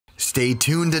Stay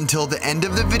tuned until the end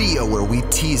of the video where we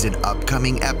tease an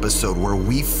upcoming episode where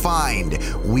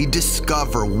we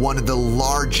discover one of the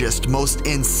largest, most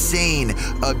insane,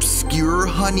 obscure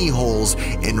honey holes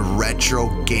in retro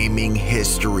gaming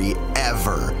history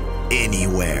ever,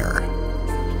 anywhere.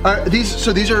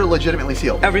 So these are legitimately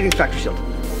sealed? Everything's factory sealed.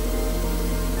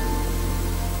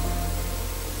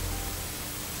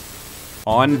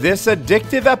 On this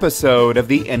addictive episode of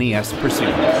the NES Pursuit.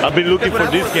 I've been looking for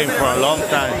this game for a long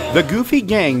time. The Goofy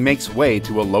Gang makes way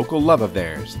to a local love of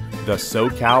theirs, the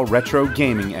SoCal Retro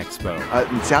Gaming Expo.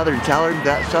 Southern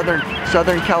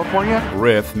California?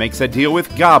 Riff makes a deal with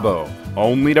Gabo,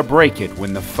 only to break it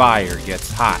when the fire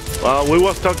gets hot. We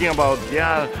was talking about,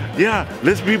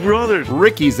 let's be brothers.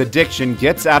 Ricky's addiction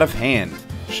gets out of hand.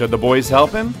 Should the boys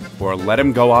help him, or let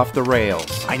him go off the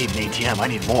rails? I need an ATM, I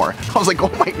need more. I was like, oh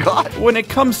my god. When it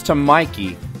comes to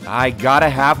Mikey, I gotta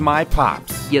have my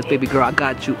pops. Yes, baby girl, I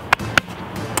got you.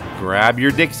 Grab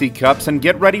your Dixie cups and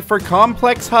get ready for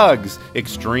complex hugs,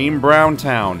 extreme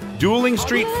Browntown, dueling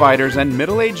street fighters, and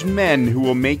middle-aged men who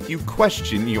will make you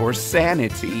question your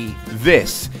sanity.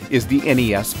 This is the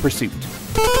NES Pursuit.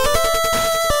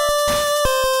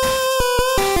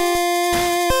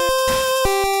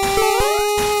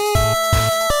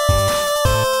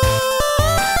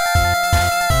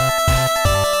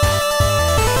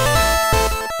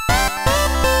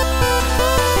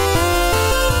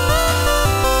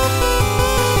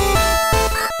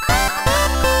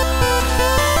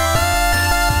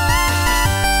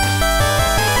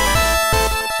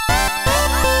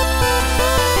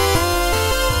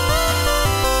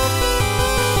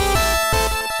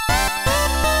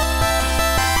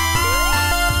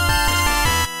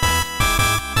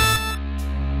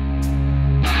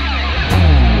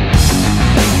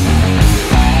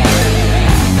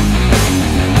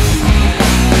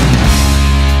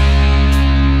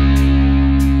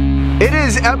 It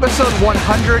is episode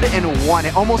 101.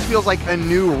 It almost feels like a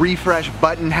new refresh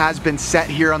button has been set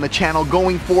here on the channel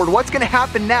going forward. What's gonna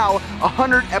happen now?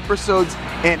 100 episodes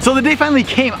in. So the day finally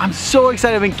came. I'm so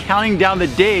excited. I've been counting down the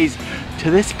days to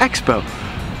this expo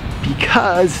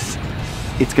because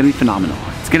it's gonna be phenomenal.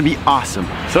 It's gonna be awesome.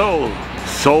 So,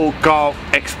 SoCal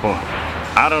Expo.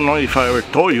 I don't know if I ever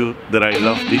told you that I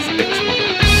love this expo.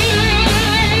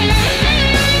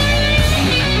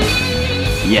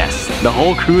 Yes, the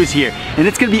whole crew is here, and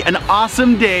it's gonna be an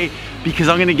awesome day because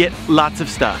I'm gonna get lots of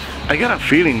stuff. I got a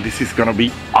feeling this is gonna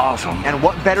be awesome. And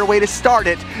what better way to start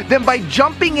it than by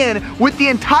jumping in with the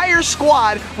entire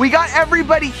squad. We got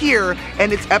everybody here,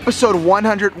 and it's episode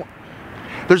 100.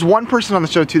 There's one person on the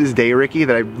show to this day, Ricky,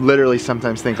 that I literally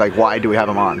sometimes think, like, why do we have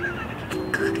him on?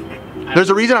 There's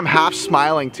a reason I'm half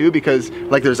smiling too, because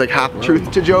like there's like half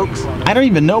truth to jokes. I don't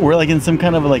even know, we're like in some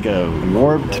kind of like a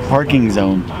warped parking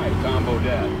zone.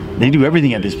 They do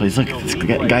everything at this place. Look, this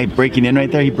guy breaking in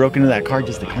right there, he broke into that car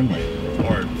just to come in.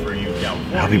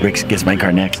 I hope he gets my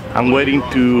car next. I'm waiting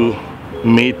to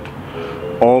meet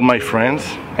all my friends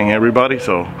and everybody,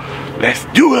 so let's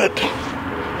do it!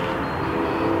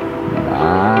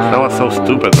 That was so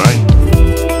stupid, right?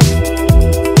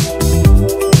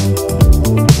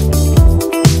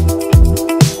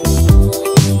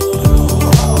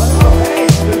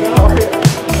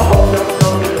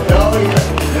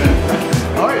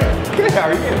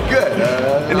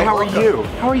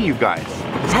 How are you guys?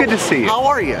 It's good to see you. How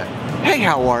are you? Hey,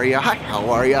 how are you? Hi, how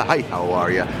are you? Hi, how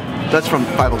are you? That's from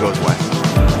Bible Goes West.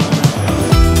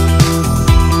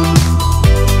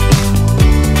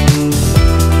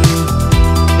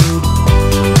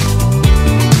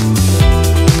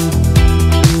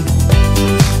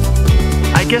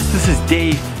 I guess this is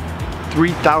day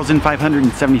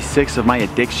 3,576 of my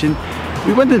addiction.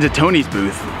 We went into Tony's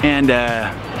booth, and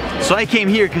so I came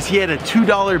here because he had a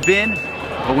 $2 bin.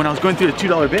 But when I was going through the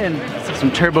 $2 bin, I saw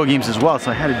some Turbo games as well, so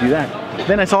I had to do that.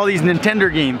 Then I saw these Nintendo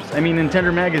games,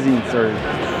 Nintendo magazines, or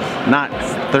not,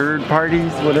 third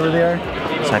parties, whatever they are.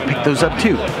 So I picked those up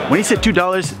too. When he said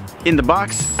 $2 in the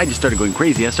box, I just started going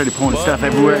crazy. I started pulling stuff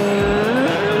everywhere.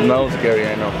 That was scary,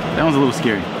 I know. That was a little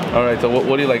scary. All right, so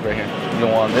what do you like right here? You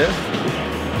don't want this?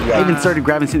 I even started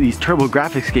grabbing some of these Turbo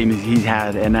Graphics games he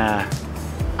had, and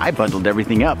I bundled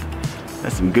everything up.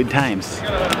 That's some good times.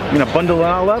 I'm gonna bundle it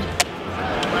all up.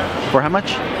 For how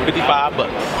much? 55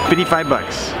 bucks. 55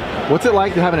 bucks. What's it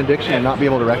like to have an addiction and not be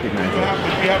able to recognize it?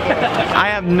 I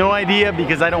have no idea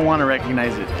because I don't want to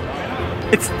recognize it.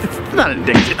 It's not an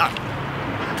addiction.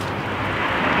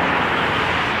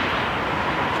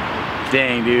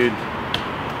 Dang, dude.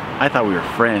 I thought we were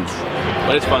friends.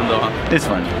 But it's fun though, huh? It's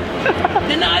fun.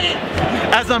 Deny it!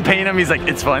 As I'm paying him, he's like,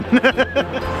 it's fun.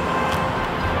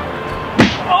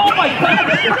 Oh my God!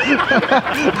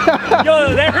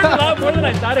 Yo, that hurt a lot more than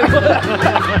I thought it would.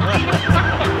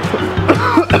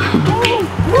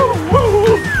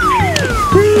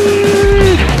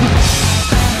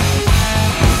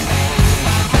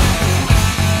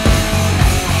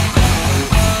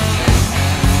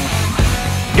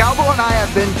 Galbo and I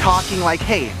have been talking like,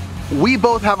 hey, we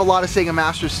both have a lot of Sega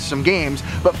Master System games,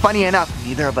 but funny enough,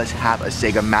 neither of us have a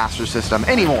Sega Master System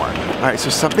anymore. All right, so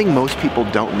something most people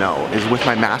don't know is with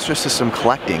my Master System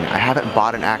collecting, I haven't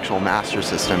bought an actual Master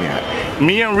System yet.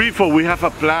 Me and Rifo, we have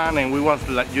a plan, and we was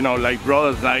like, you know, like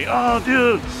brothers, like, oh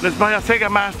dude, let's buy a Sega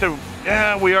Master.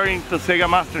 Yeah, we are into Sega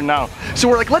Master now. So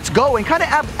we're like, let's go and kind of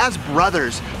as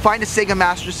brothers, find a Sega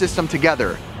Master System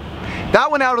together. That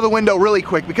went out of the window really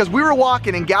quick because we were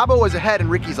walking and Gabo was ahead and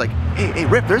Ricky's like, hey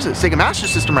Rip, there's a Sega Master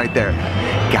System right there.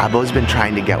 Gabo's been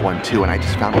trying to get one too and I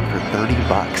just found one for 30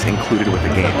 bucks included with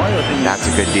the game. That's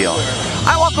a good deal.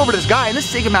 I walk over to this guy and this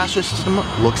Sega Master System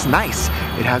looks nice.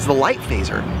 It has the light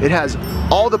phaser. It has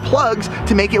all the plugs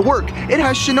to make it work. It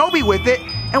has Shinobi with it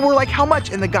and we're like, how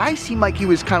much? And the guy seemed like he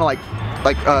was kind of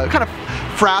kind of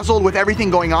frazzled with everything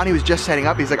going on. He was just setting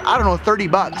up. He's like, I don't know, 30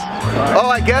 bucks. Oh,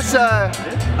 I guess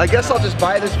I'll just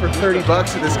buy this for 30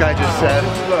 bucks that this guy just said.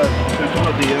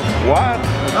 What?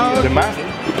 The master?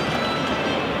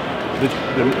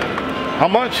 How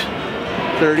much?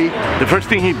 30. The first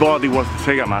thing he bought, it was the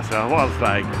Sega Master. I was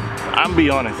like, I'm be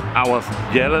honest, I was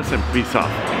jealous and pissed off.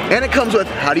 And it comes with,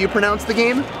 how do you pronounce the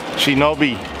game?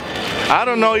 Shinobi. I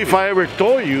don't know if I ever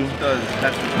told you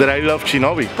that I love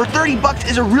Shinobi. For 30 bucks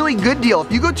is a really good deal.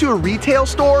 If you go to a retail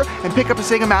store and pick up a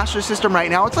Sega Master System right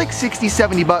now, it's like 60,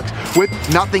 70 bucks with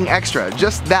nothing extra,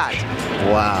 just that.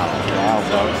 Wow.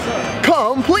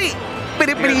 Wow, complete.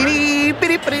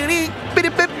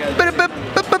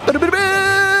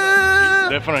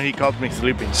 Definitely he caught me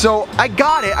sleeping. So I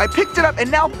got it, I picked it up, and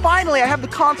now finally I have the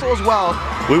console as well.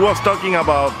 We was talking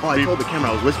about... Oh, I told the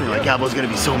camera I was whispering like Gabo's gonna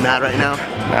be so mad right now.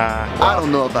 Nah. I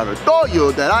don't know if I ever told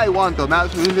you that I want the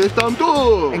Master System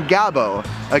too. And Gabo,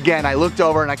 again, I looked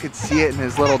over and I could see it in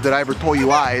his little did I ever told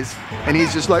you eyes. And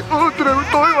he's just like, oh, did I ever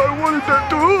tell you I wanted that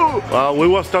too? Well, we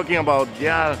was talking about,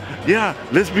 yeah,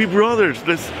 let's be brothers.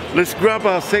 Let's grab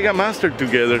a Sega Master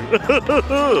together.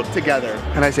 Together.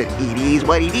 And I said, it is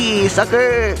what it is, sucker.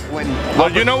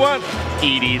 Well, you know what?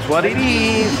 It is what it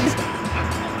is.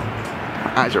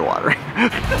 My eyes are watering.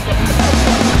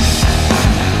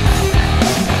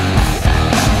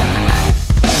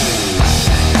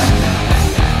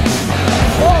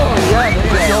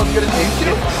 Good as these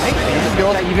two.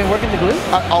 You've been working the glue?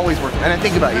 I always work, and I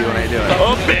think about you when I do it.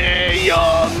 Obey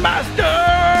your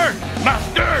master!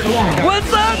 Master!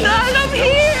 What's up, Dad? I'm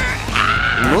here!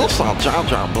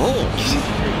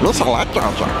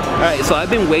 Alright, so I've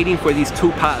been waiting for these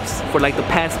two pops for like the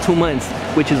past 2 months,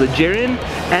 which is a Jiren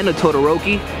and a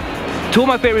Todoroki. Two of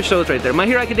my favorite shows right there, My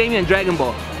Hero Academia and Dragon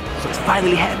Ball. So it's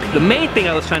finally happened. The main thing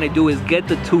I was trying to do is get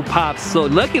the two pops. So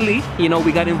luckily, you know,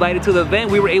 we got invited to the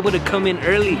event. We were able to come in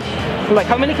early. Like,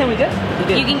 how many can we get?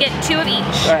 You can get 2 of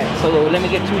each. All right, so let me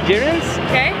get 2 Jirens.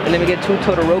 Okay. And let me get 2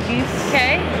 Todorokis.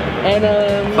 Okay. And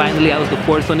finally, I was the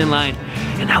 4th one in line.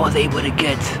 And I was able to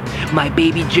get my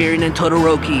baby Jiren and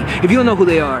Todoroki. If you don't know who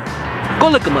they are, go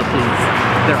look them up, please.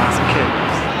 They're awesome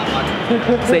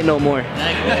characters. Say no more. 2,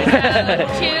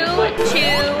 2,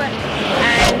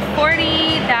 and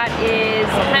 40. That is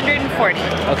 140.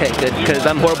 Okay, good, because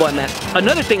I'm horrible on that.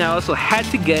 Another thing I also had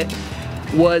to get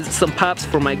was some pops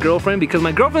for my girlfriend, because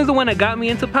my girlfriend's the one that got me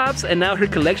into pops, and now her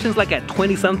collection's like at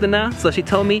 20 something now. So she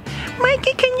told me,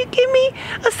 Mikey, can you give me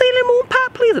a Sailor Moon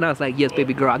pop, please? And I was like, yes,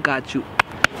 baby girl, I got you.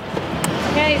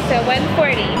 Okay, so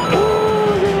 140.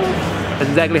 That's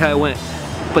exactly how it went,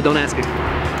 but don't ask her.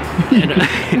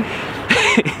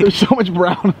 There's so much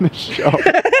brown in this show.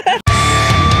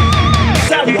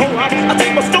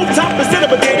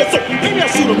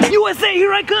 USA,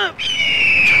 here I come!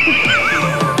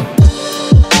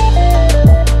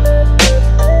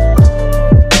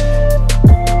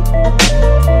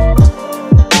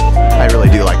 I really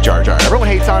do like Jar Jar. Everyone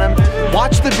hates on him.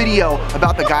 Watch the video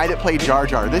about the guy that played Jar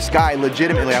Jar. This guy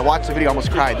legitimately, I watched the video,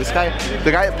 almost cried.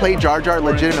 The guy that played Jar Jar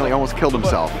legitimately almost killed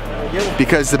himself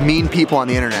because the mean people on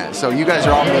the internet. So you guys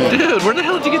are all mean. Dude, where the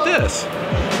hell did you get this?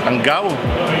 And Gabo.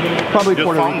 Probably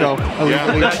Puerto Rico.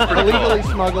 Illegally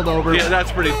smuggled over. Yeah,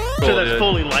 that's pretty cool. So that's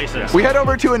fully licensed. We head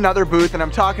over to another booth and I'm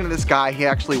talking to this guy. He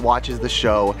actually watches the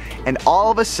show, and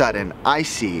all of a sudden I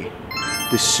see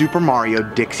the Super Mario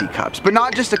Dixie cups. But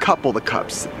not just a couple of the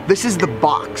cups. This is the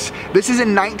box. This is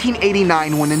in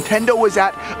 1989 when Nintendo was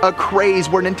at a craze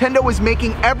where Nintendo was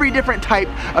making every different type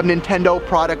of Nintendo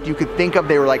product you could think of.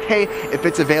 They were like, hey, if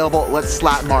it's available, let's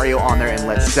slap Mario on there and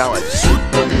let's sell it.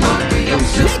 Super Mario,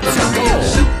 Super Mario,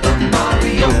 Super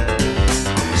Mario,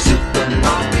 Super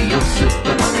Mario,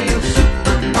 Super Mario,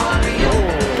 Super Mario.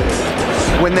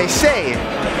 When they say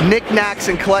knickknacks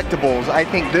and collectibles, I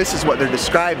think this is what they're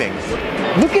describing.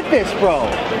 Look at this, bro.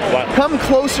 What? Come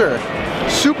closer.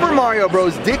 Super Mario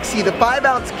Bros. Dixie, the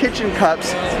 5-ounce kitchen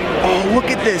cups. Oh, look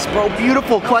at this, bro.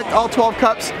 Beautiful. Collect all 12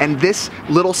 cups. And this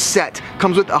little set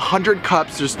comes with 100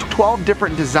 cups. There's 12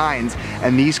 different designs,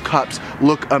 and these cups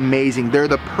look amazing. They're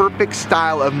the perfect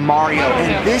style of Mario,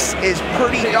 and this is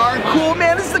pretty darn cool,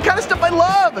 man. This is the kind of stuff I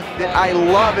love.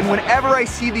 And whenever I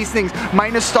see these things, my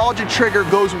nostalgia trigger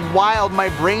goes wild. My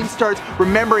brain starts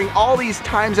remembering all these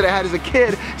times that I had as a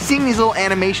kid, seeing these little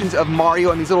animations of Mario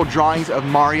and these little drawings of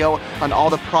Mario on all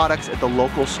the products at the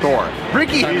local store.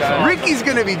 Ricky's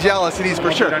gonna be jealous of these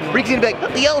for sure. Ricky's gonna be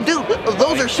like, yo, dude,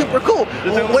 those are super cool.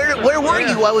 Where were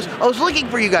you? I was looking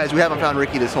for you guys. We haven't found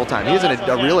Ricky this whole time. He has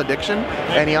a real addiction,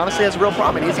 and he honestly has a real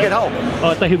problem. He needs to get help. Oh,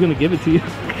 I thought he was gonna give it to you.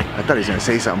 I thought he was gonna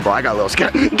say something, bro. I got a little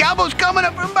scared. Galbo's coming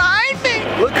up from behind me.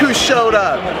 Look who showed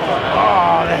up.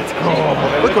 Oh, that's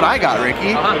cool. Look what I got,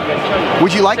 Ricky.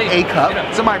 Would you like a cup?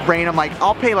 It's in my brain. I'm like,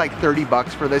 I'll pay like 30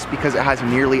 bucks for this because it has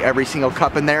nearly every single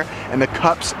cup in there, and the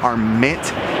cups are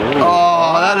mint.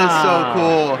 Oh, that is so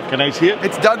cool. Can I see it?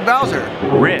 It's Doug Bowser.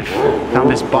 Riff found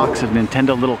this box of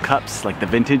Nintendo little cups, like the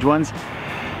vintage ones.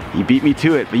 He beat me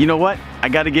to it, but you know what? I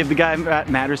gotta give the guy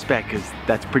mad respect because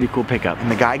that's a pretty cool pickup. And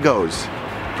the guy goes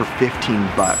for 15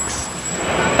 bucks.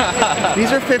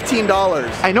 These are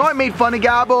 $15. I know I made fun of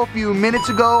Gabo a few minutes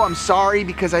ago. I'm sorry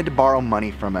because I had to borrow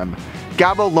money from him.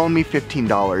 Gabo loaned me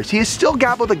 $15. He is still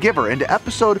Gabo the Giver into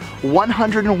episode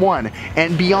 101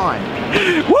 and beyond.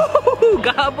 Woo!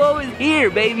 Gabo is here,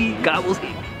 baby. Gabo's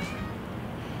here.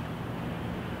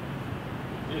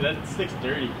 Dude, that's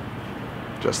 6:30.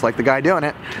 Just like the guy doing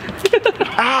it.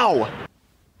 Ow!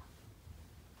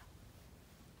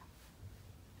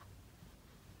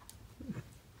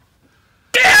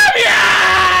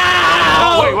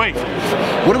 Oh, wait.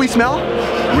 What do we smell?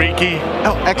 Ricky.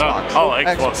 Oh, Xbox.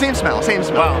 Xbox. Same smell, same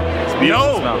smell.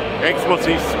 No, Xbox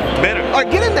is better. All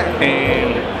right, get in there.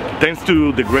 And thanks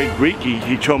to the great Ricky,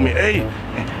 he told me,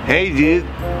 hey dude,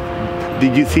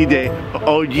 did you see the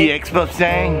OG Xbox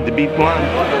thing, the big one?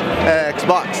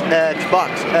 Xbox.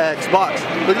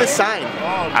 Look at this sign.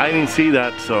 I didn't see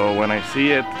that, so when I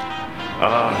see it,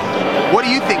 what do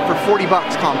you think for 40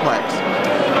 bucks, Complex?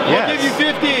 Yes. We'll give you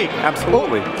 50.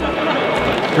 Absolutely.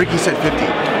 Ricky said 50.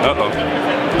 Uh-oh.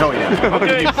 No, he didn't.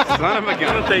 Okay, Son of a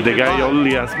gun. the guy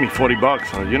only asked me 40 bucks,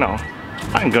 so you know,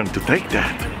 I'm going to take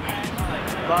that.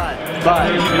 Bye.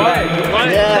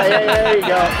 Yeah, there you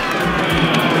go.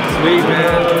 Sweet,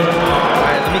 man. All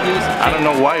right, let me give you some. I don't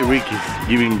know why Ricky's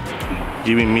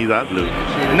giving me that look.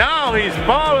 Now he's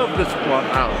part of the squad.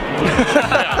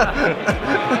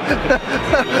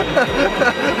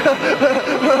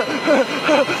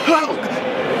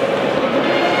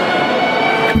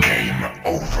 Game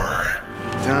over.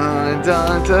 Dun,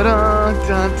 dun, dun, dun,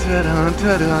 dun, dun, dun,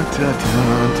 dun, dun,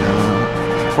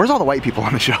 dun. Where's all the white people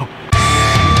on the show?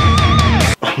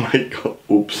 Oh my god,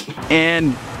 oops.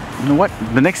 And you know what?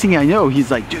 The next thing I know,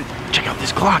 he's like, dude, check out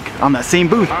this clock on that same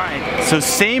booth. All right. So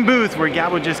same booth where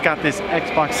Gabo just got this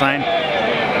Xbox sign.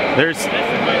 There's,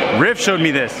 Riff showed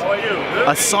me this.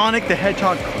 A Sonic the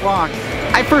Hedgehog clock.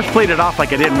 I first played it off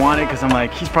like I didn't want it because I'm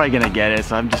like, he's probably gonna get it.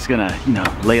 So I'm just gonna, you know,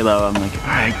 lay low. I'm like, all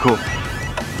right, cool.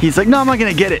 He's like, no, I'm not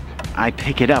gonna get it. I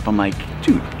pick it up. I'm like,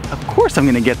 dude, of course I'm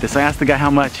gonna get this. I asked the guy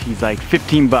how much. He's like,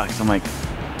 15 bucks. I'm like,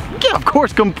 yeah, of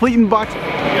course, complete in box.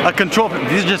 A control pad,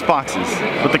 these are just boxes,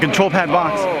 but the control pad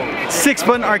box.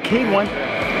 6-button arcade one.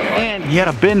 And he had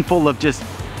a bin full of just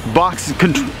boxes,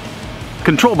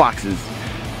 control boxes.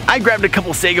 I grabbed a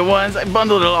couple Sega ones, I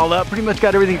bundled it all up, pretty much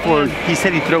got everything for, he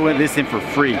said he'd throw this in for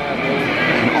free.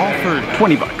 And all for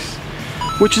 20 bucks,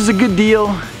 which is a good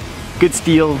deal, good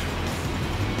steal.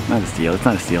 Not a steal, it's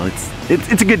not a steal,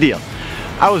 it's a good deal.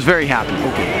 I was very happy.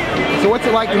 So what's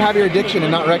it like to have your addiction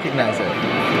and not recognize it?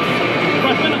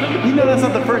 You know that's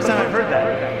not the first time I've heard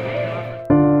that.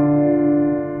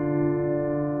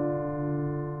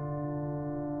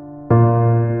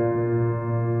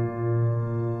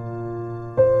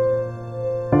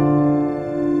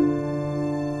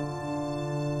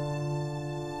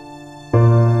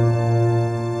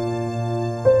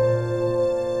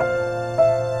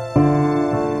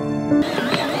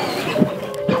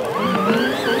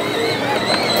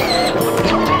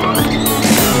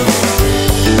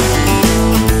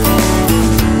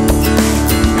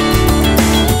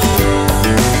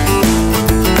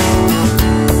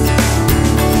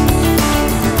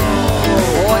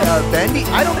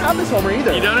 have this Homer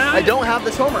either. You don't have I it? don't have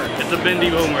this Homer. It's a bendy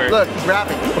Homer. Look, he's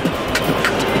rapping.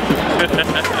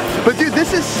 But dude,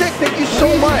 this is sick. Thank you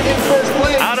so much.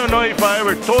 I don't know if I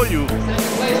ever told you,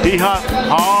 he has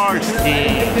hard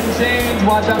skin. Change.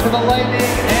 Watch out for the lightning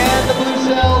and the blue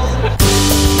cells.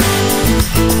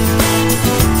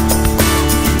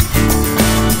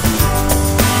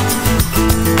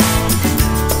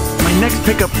 My next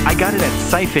pickup, I got it at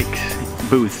Sci-Fix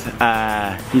booth.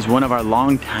 He's one of our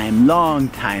long time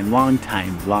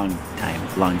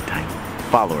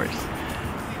followers.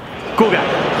 Cool guy.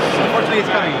 Unfortunately, it's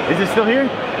coming. Is it still here?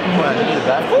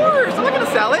 Of course, I'm not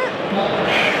gonna sell it.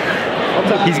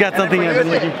 He's got something I've been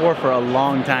looking for a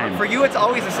long time. For you, it's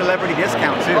always a celebrity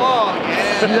discount too. Oh,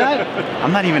 yeah. See that?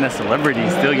 I'm not even a celebrity,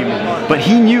 still giving me. But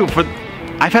he knew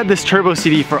I've had this Turbo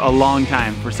CD for a long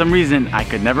time. For some reason, I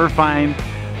could never find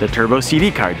the Turbo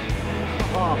CD card.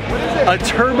 Oh, what is it? A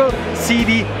Turbo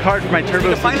CD card for my Turbo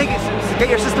CD. Finally get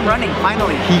your system running,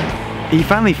 finally. He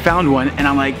finally found one, and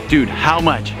I'm like, dude, how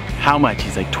much? How much?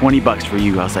 He's like, 20 bucks for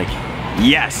you. I was like,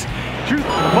 yes. True.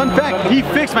 Fun fact, he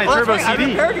fixed my Turbo CD. I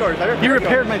repaired yours. He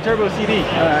repaired my Turbo CD.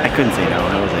 I couldn't say no.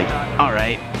 I was like, all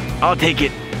right, I'll take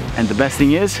it. And the best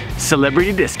thing is,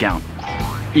 celebrity discount,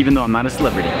 even though I'm not a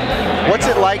celebrity. What's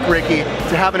it like, Ricky,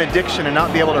 to have an addiction and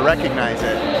not be able to recognize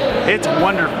it? It's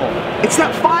wonderful. It's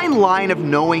that fine line of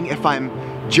knowing if I'm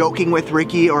joking with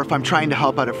Ricky or if I'm trying to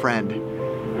help out a friend.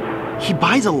 He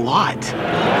buys a lot.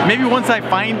 Maybe once I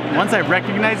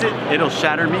recognize it, it'll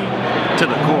shatter me to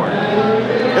the core.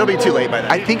 It'll be too late by then.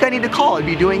 I think I need to call. I'd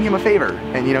be doing him a favor.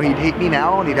 And you know, he'd hate me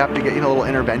now and he'd have to get a little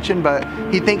intervention, but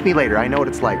he'd thank me later. I know what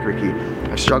it's like, Ricky.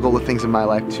 I've struggled with things in my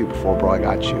life too before, bro. I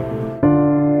got you.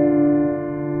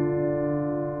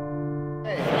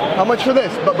 Hey, how much for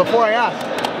this? But before I ask,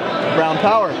 Brown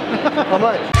Power, how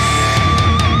much?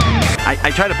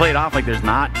 I try to play it off like there's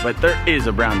not, but there is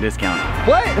a brown discount.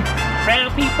 What?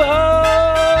 Brown people,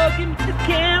 give me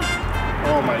discounts.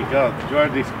 Oh my God, you are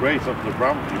the disgrace of the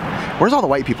brown people. Where's all the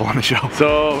white people on the show?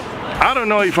 So, I don't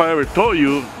know if I ever told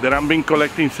you that I've been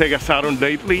collecting Sega Saturn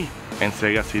lately, and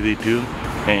Sega CD2,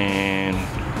 and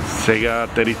Sega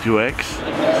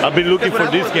 32X. I've been looking for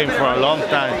this game for a long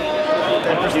time.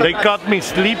 They caught me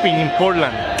sleeping in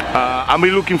Portland. I've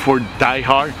been looking for Die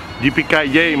Hard,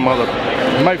 GPKJ, mother.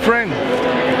 My friend,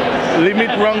 limit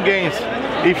run games.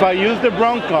 If I use the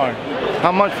brown card,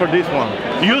 how much for this one?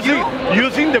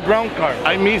 Using the brown card.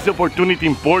 I missed the opportunity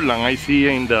in Portland. I see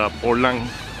in the Portland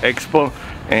Expo,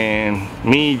 and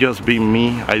me just being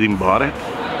me, I didn't buy it.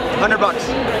 100 bucks.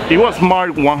 It was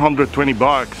marked 120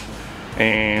 bucks,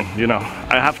 and you know,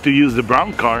 I have to use the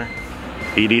brown card.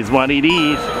 It is what it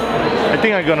is. I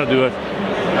think I'm gonna do it.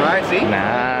 Alright, see?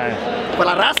 Nice. For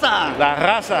la raza. La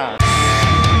raza.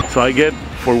 So I get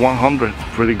for 100,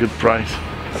 pretty good price.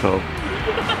 So.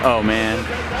 Oh man.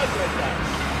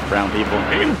 Brown people.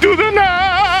 Into the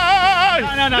night!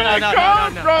 No.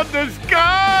 Come from the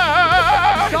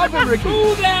sky! Stop it, Ricky.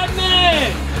 Who's that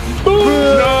man?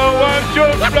 No one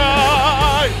should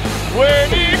fly when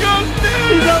he goes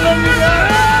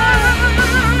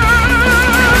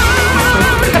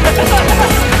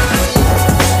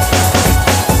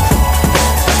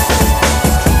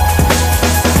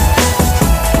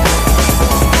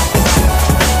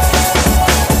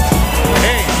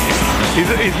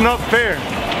Hey, it's not fair.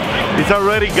 It's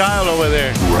already Guile over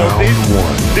there. So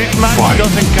this match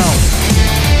doesn't count.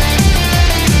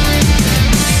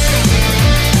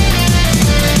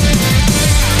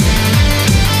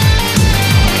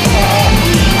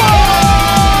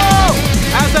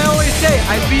 As I always say,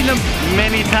 I've beaten him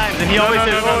many times, and he always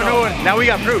says, no. Now we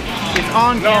got proof. It's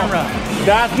on camera.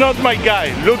 That's not my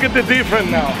guy. Look at the difference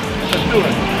now. Let's do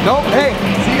it. Nope. Hey,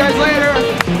 see you guys later.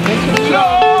 Thanks for the show.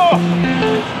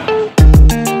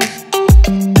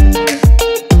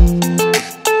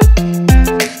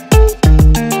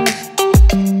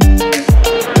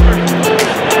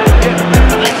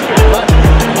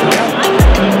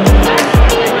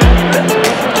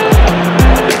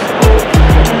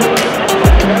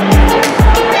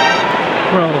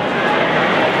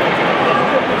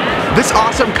 This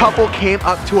awesome couple came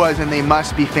up to us and they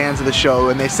must be fans of the show,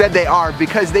 and they said they are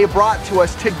because they brought to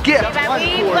us to gift. Yeah,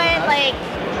 we went like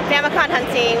Famicom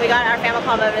hunting. We got our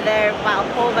Famicom over there, bought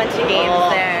a whole bunch of games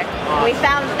there. We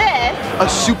found this. A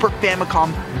Super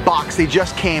Famicom box. They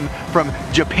just came from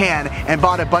Japan and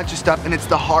bought a bunch of stuff, and it's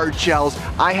the hard shells.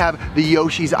 I have the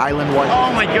Yoshi's Island one.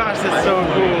 Oh my gosh, that's so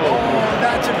cool. Oh,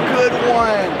 that's a good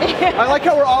one. I like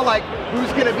how we're all like,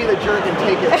 who's gonna be the jerk and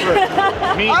take it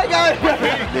through? Me. I got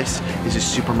it. This is a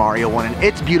Super Mario one, and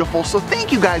it's beautiful. So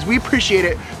thank you guys. We appreciate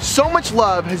it. So much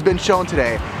love has been shown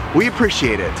today. We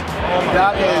appreciate it.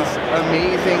 That is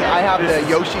amazing. I have the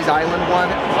Yoshi's Island one,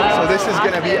 so this is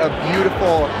gonna be a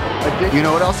beautiful addition. You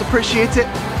know what else appreciates it?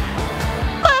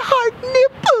 My heart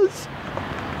nipples.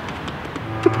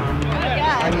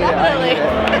 Yeah, I need definitely. it.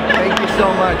 Thank you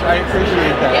so much. I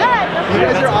appreciate that. Yeah, you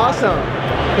guys are awesome.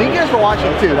 Thank you guys for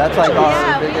watching too. That's like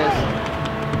awesome.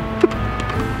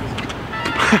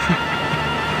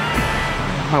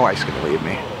 My wife's gonna leave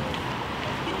me.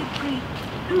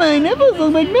 My nipples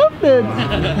look like nothing.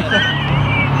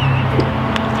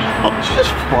 Oh, did you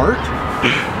just fart?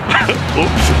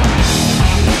 Oops.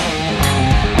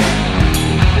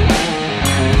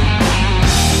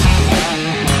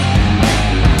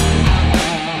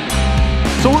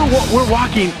 So we're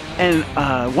walking, and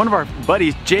one of our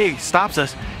buddies, Jay, stops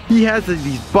us. He has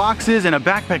these boxes and a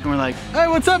backpack, and we're like, "Hey,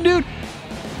 what's up, dude?"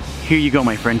 Here you go,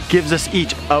 my friend. Gives us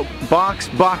each a box,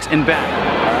 and bag.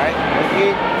 All right, thank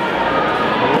you.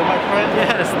 Hello, my friend.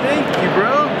 Yes, thank you,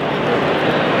 bro.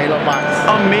 Halo box.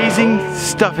 Amazing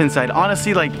stuff inside.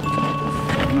 Honestly, like,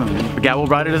 Gabo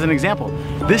brought it as an example.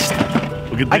 This,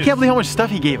 I can't believe how much stuff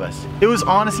he gave us. It was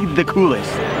honestly the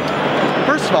coolest.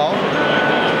 First of all,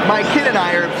 my kid and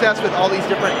I are obsessed with all these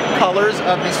different colors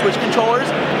of these Switch controllers.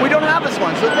 We don't have this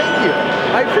one, so thank you.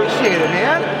 I appreciate it,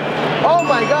 man. Oh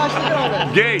my gosh, look at all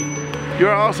this. Jay,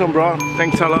 you're awesome, bro.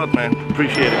 Thanks a lot, man.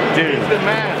 Appreciate it. Dude. He's the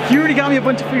man. He already got me a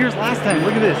bunch of figures last time.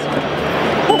 Look at this.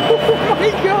 Oh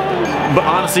my gosh. But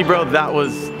honestly, bro, that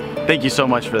was, thank you so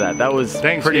much for that. That was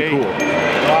pretty cool.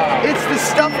 Wow. It's the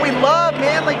stuff we love,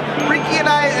 man. Like Ricky and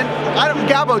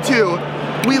Gabo too.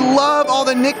 We love all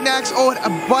the knickknacks. Oh, and a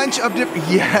bunch of different,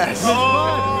 yes.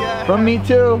 Oh. Yeah. From me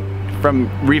too. From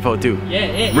Revo too.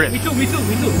 Yeah, Rip. me too.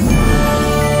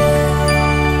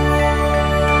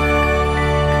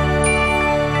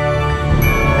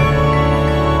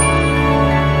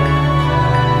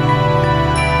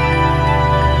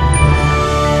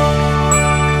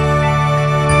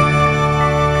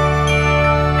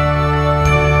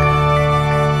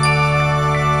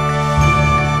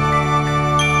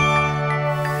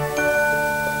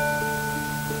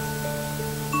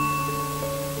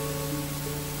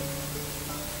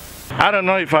 I don't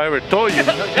know if I ever told you.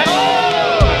 So I'm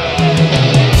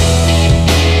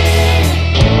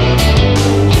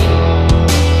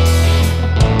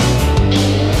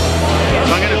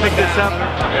gonna pick this up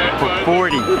for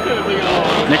 40.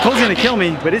 Nicole's gonna kill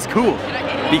me, but it's cool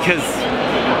because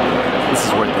this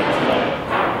is worth it.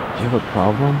 Do you have a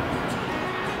problem?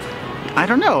 I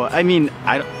don't know. I mean,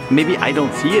 maybe I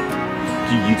don't see it.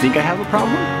 Do you think I have a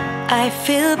problem? I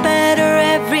feel better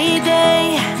every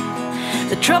day.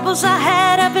 The troubles I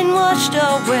had have been washed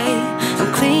away.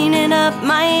 I'm cleaning up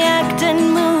my act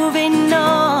and moving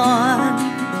on.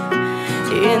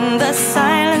 In the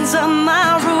silence of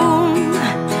my room,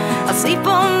 I sleep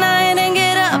all night and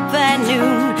get up at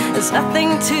noon. There's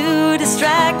nothing to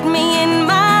distract me in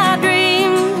my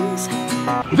dreams.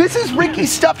 This is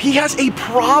Ricky's stuff. He has a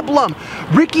problem.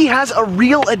 Ricky has a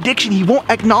real addiction. He won't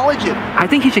acknowledge it. I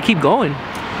think he should keep going.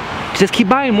 Just keep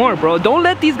buying more, bro. Don't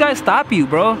let these guys stop you,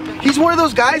 bro. He's one of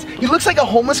those guys, he looks like a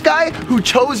homeless guy who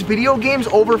chose video games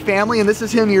over family, and this is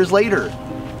him years later.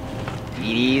 It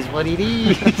is what it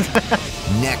is.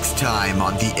 Next time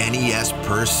on the NES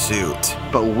Pursuit.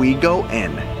 But we go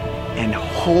in, and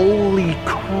holy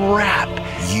crap.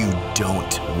 You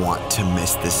don't want to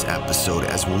miss this episode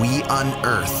as we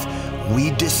unearth,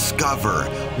 we discover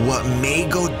what may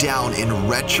go down in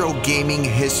retro gaming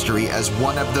history as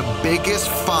one of the biggest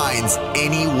finds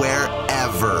anywhere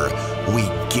ever. We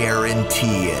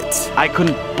guarantee it. I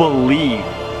couldn't believe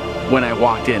when I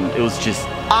walked in. It was just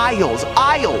aisles,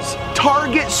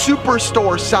 Target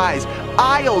Superstore size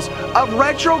aisles of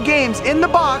retro games in the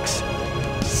box,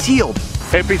 sealed.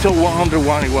 Episode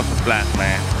 101, it was a blast,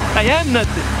 man. I am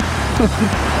nothing.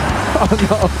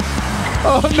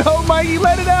 Oh no, Mikey,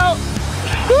 let it out.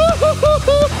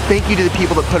 Thank you to the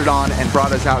people that put it on and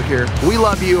brought us out here. We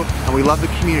love you, and we love the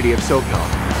community of SoCal.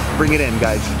 Bring it in,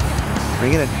 guys.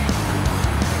 Bring it in.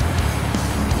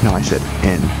 No, I said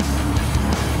in.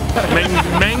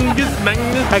 Mangus.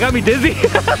 I got me dizzy.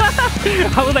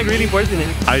 I was like really forcing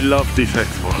it. I love this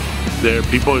expo. Their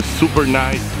people are super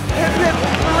nice. Hip hip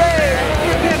hooray!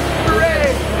 Hip hip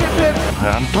hooray! Hip hip.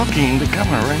 I'm talking in the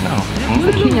camera right now.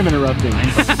 The king of interrupting.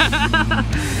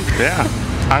 Yeah.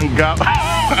 I'm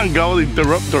Gabo the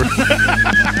interrupter.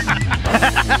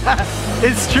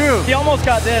 it's true. He almost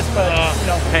got this, but you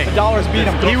know, hey, the dollars beat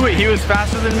him. He was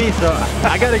faster than me, so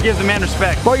I gotta give the man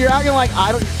respect. But you're acting like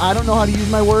I don't know how to use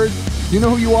my words. You know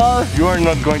who you are? You are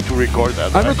not going to record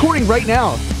that. I'm recording right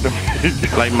now.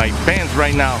 Like my pants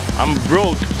right now. I'm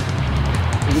broke.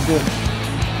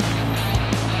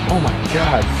 Oh my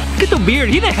god. Look at the beard.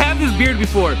 He didn't have this beard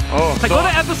before. Oh, like, go to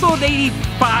episode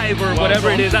 85 or whatever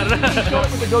it is. I don't know.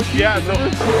 Yeah, so.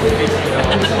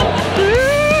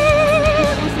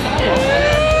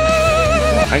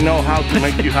 I know how to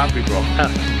make you happy, bro.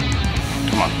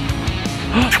 Come on.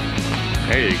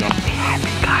 There you go.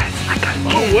 Guys, I got it.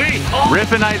 Oh, wait.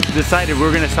 Riff and I decided we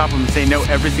were gonna stop him and say no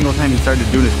every single time he started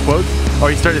doing his quotes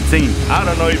or he started singing. I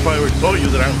don't know if I ever told you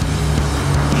that I'm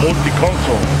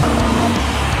multi-console.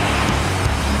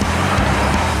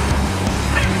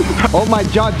 Oh my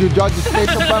god, you judge is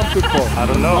special people. I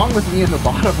don't know. What's wrong with me in the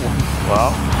bottom one?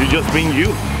 Well, you just being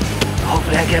you.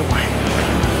 Hopefully I get one.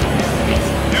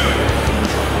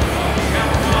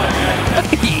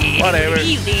 Whatever.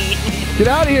 Easy. Get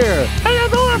out of here. A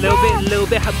little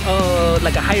bit,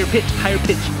 like a higher pitch. I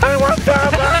want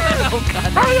that. Oh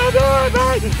god. How you doing,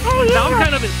 man? Oh, yeah. Now I'm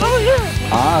kind of insulted.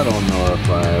 I don't know if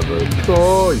I ever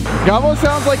told you. Gabo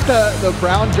sounds like the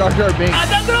brown Jar Jar Binks.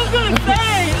 That's what I was gonna say.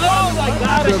 Oh my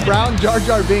god. The brown Jar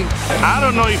Jar Binks. I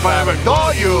don't know if I ever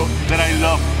told you that I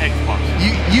love Xbox.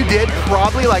 You did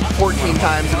probably like 14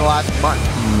 times in the last month.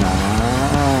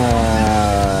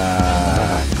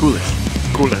 Coolest.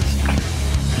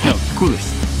 No,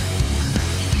 coolest.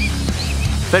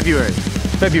 February.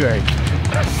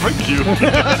 Thank you.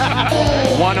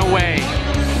 One away.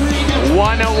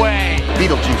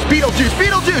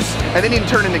 Beetlejuice. And then he'd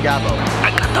turn into Gabo.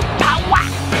 I got the power.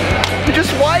 You're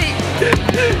just white.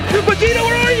 Vegeta,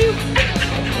 where are you?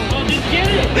 Oh, just get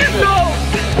it. No.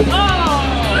 Oh.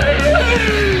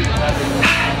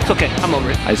 It's okay. I'm over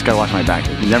it. I just gotta watch my back.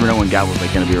 You never know when Gabo's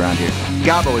like gonna be around here.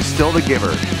 Gabo is still the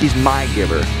giver. He's my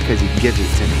giver because he gives it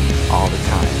to me all the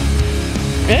time.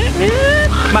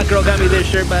 My girl got me this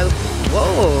shirt, by the way.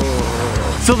 Whoa.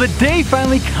 So the day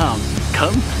finally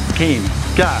came.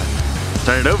 God,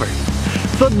 started over.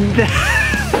 So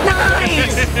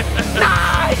Nice.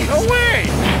 No way.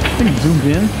 I think it zoomed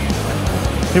in.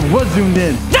 It was zoomed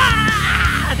in.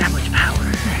 Ah, that much power.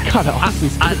 God, that honestly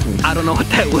scared me. I don't know what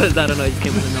that was. I don't know. It just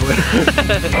came out of nowhere.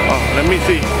 Oh, let me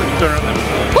see. Let me turn around.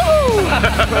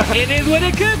 It is what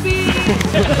it could be.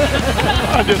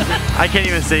 I can't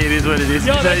even say it is what it is.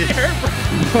 Yo, that shit hurt, bro.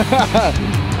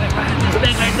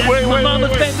 Wait.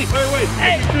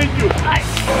 Hey, Thank you.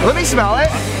 Let me smell it.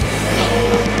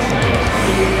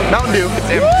 Mountain Dew.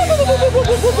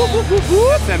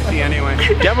 It's empty anyway.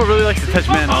 Gabo really likes to touch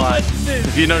men a lot.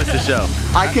 If you notice the show.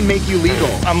 I can make you legal.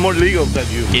 I'm more legal than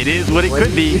you. It is what it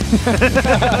could be.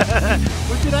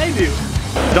 What did I do?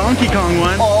 Donkey Kong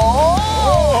one.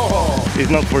 Oh! It's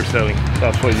not for selling.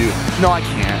 That's for you. No, I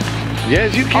can't.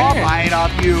 Yes, you I'll can. buy it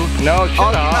off you. No,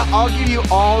 shut up. I'll give you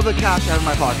all the cash out of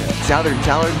my pocket. Southern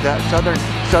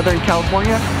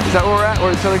California? Is that where we're at?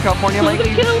 Or Southern California,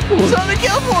 Mikey? Southern California. Southern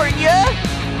California!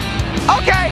 Okay.